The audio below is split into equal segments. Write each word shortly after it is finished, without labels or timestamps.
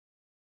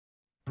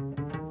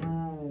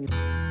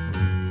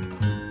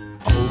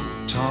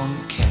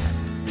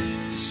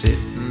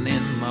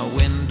my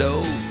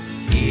window.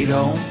 He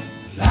don't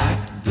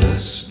like the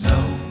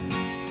snow.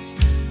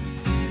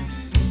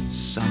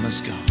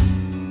 Summer's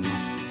gone,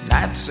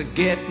 nights are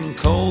getting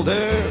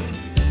colder,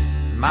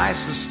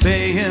 mice are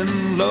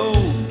staying low.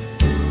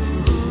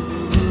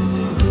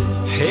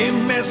 Hey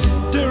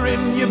mister,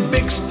 in your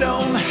big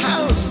stone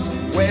house,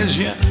 where's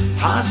your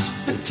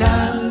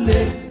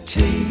hospitality?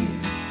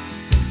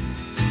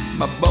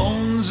 My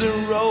bones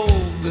are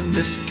old and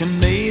this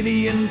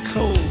Canadian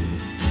cold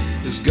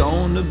is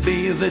gonna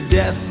be the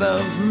death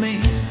of me.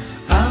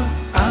 Ow,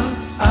 ow,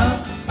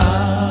 ow, ow.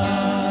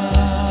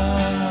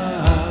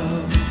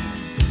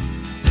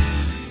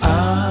 Ow,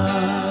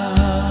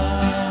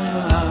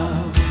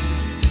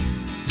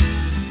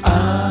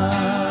 ow.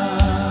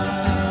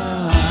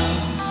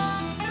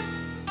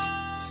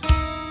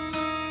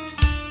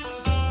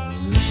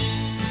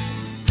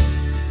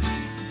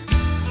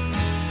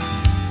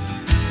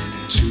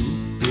 2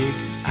 big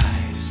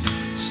eyes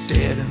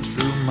staring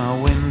through my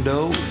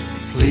window,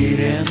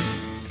 pleading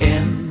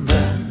in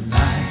the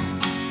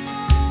night.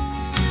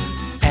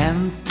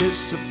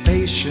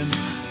 Anticipation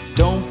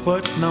don't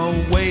put no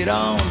weight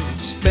on,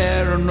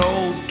 spare an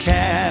old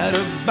cat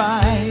a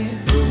bite.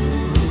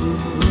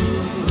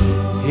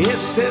 Hey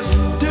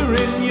sister,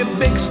 in your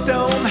big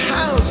stone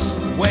house,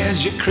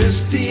 where's your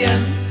Christian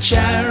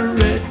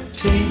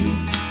charity?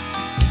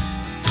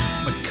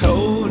 My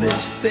coat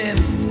is thin,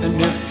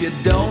 and if you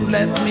don't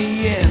let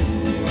me in,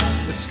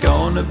 it's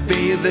gonna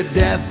be the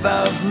death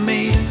of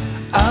me.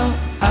 Ow,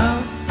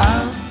 ow,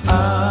 ow,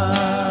 ow.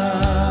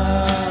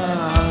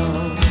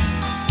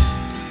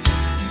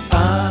 Ow,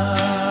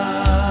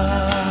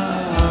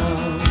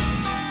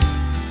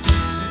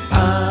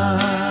 ow.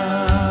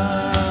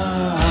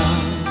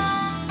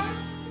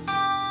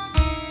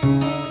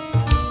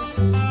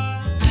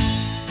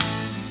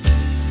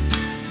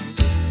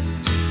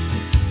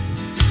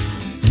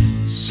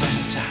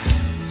 Summertime,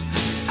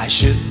 I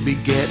should be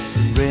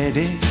getting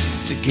ready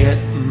to get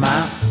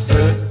my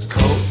fur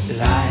coat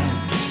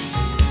lined.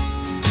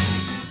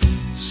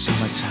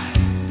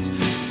 Summertime,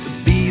 the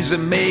bees are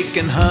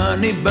making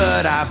honey,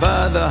 but I've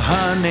other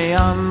honey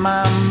on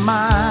my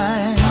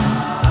mind.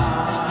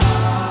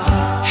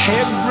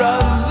 Hey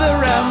brother,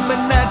 I'm a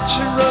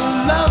natural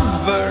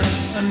lover,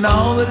 and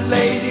all the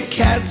lady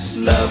cats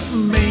love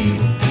me.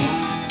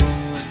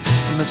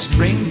 And the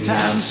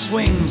springtime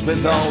swings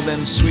with all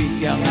them sweet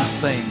young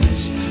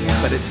things,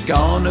 but it's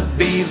gonna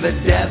be the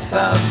death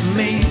of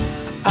me.